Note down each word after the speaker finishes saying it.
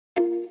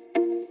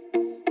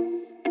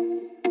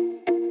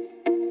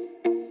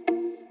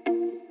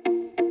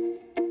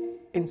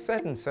In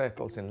certain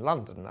circles in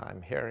London,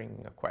 I'm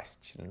hearing a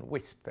question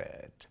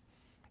whispered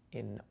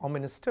in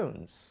ominous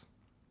tones,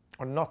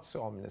 or not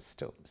so ominous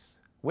tones.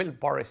 Will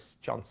Boris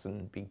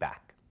Johnson be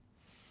back?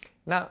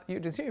 Now,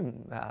 you'd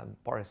assume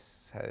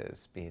Boris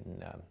has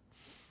been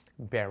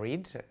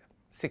buried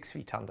 6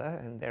 feet under,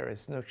 and there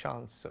is no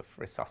chance of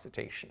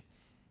resuscitation.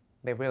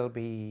 There will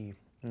be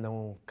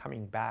no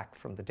coming back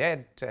from the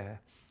dead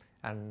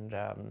and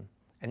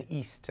an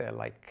Easter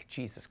like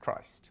Jesus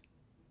Christ.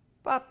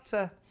 But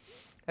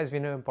as we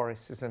know,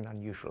 Boris is an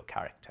unusual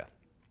character,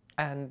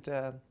 and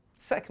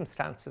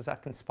circumstances are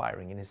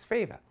conspiring in his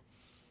favour.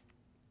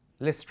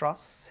 Liz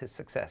Truss, his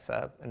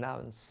successor,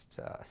 announced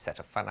a set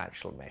of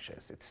financial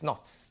measures. It's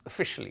not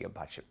officially a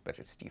budget, but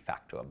it's de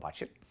facto a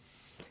budget.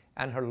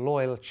 And her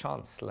loyal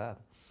chancellor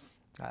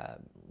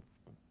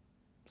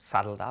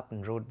saddled up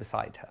and rode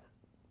beside her.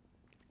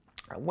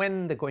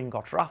 When the going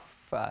got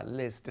rough,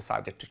 Liz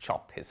decided to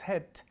chop his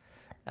head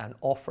and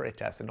offer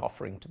it as an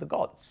offering to the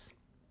gods.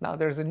 Now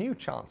there's a new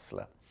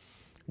chancellor,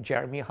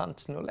 Jeremy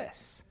Hunt no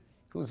less,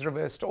 who's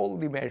reversed all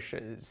the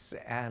measures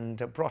and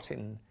brought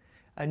in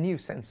a new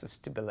sense of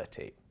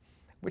stability,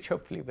 which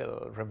hopefully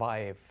will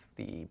revive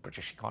the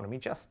British economy,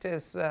 just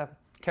as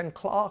Ken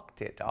Clarke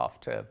did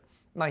after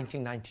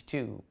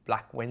 1992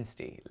 Black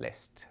Wednesday,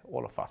 lest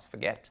all of us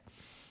forget,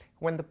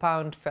 when the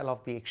pound fell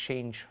off the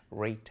exchange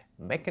rate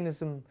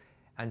mechanism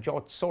and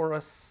George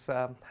Soros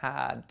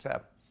had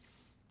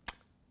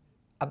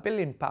 £1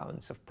 billion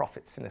of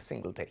profits in a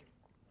single day.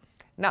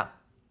 Now,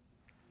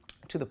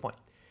 to the point.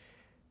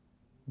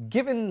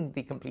 Given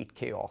the complete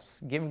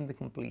chaos, given the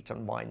complete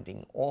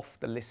unwinding of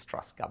the Liz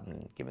Truss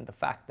government, given the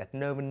fact that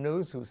no one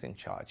knows who's in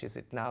charge, is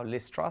it now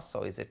Liz Truss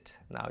or is it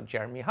now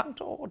Jeremy Hunt,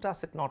 or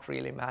does it not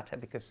really matter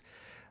because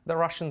the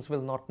Russians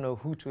will not know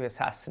who to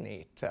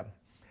assassinate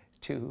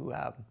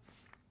to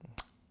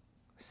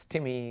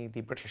stymie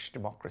the British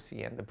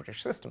democracy and the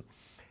British system?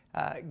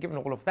 Given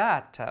all of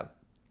that,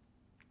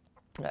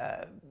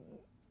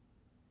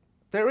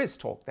 there is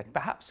talk that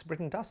perhaps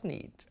Britain does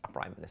need a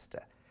Prime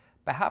Minister.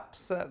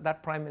 Perhaps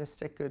that Prime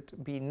Minister could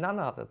be none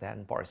other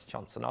than Boris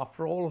Johnson.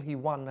 After all, he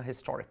won a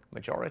historic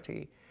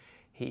majority.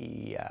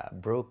 He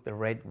broke the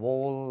red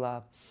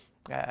wall.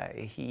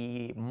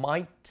 He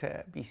might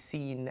be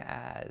seen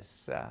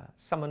as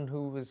someone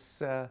who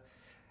was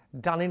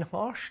done in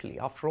harshly.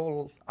 After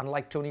all,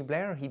 unlike Tony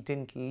Blair, he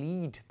didn't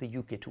lead the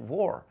UK to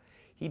war.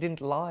 He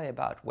didn't lie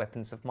about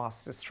weapons of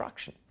mass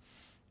destruction.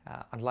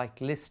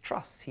 Unlike Liz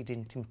Truss, he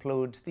didn't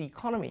implode the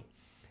economy.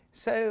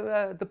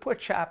 So the poor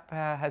chap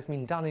has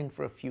been done in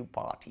for a few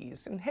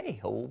parties, and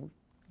hey-ho,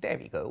 there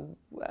we go.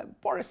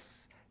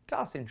 Boris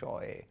does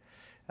enjoy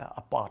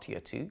a party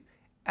or two,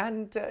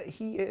 and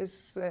he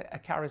is a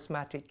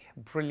charismatic,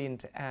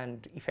 brilliant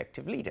and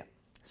effective leader.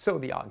 So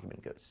the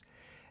argument goes.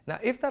 Now,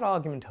 if that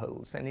argument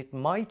holds, and it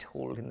might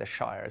hold in the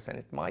Shires, and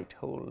it might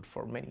hold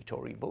for many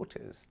Tory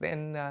voters,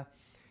 then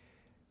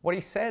what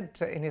he said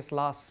in his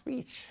last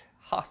speech,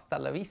 hasta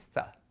la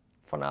vista,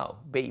 for now,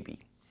 baby,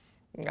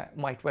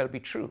 might well be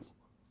true.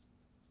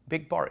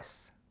 Big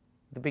Boris,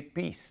 the big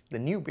beast, the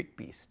new big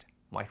beast,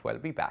 might well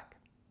be back.